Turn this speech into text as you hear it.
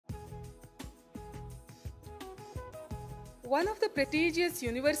One of the prestigious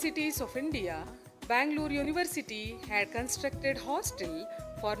universities of India, Bangalore University had constructed hostel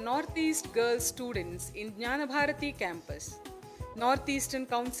for Northeast girls students in Jnanabharathi campus. Northeastern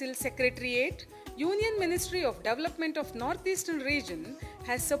Council Secretariat, Union Ministry of Development of Northeastern Region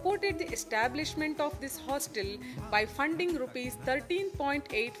has supported the establishment of this hostel by funding rupees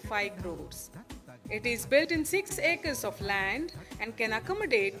 13.85 crores. It is built in 6 acres of land and can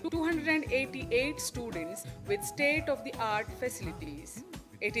accommodate 288 students with state-of-the-art facilities.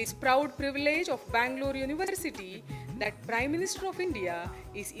 It is proud privilege of Bangalore University that Prime Minister of India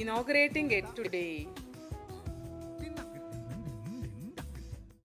is inaugurating it today.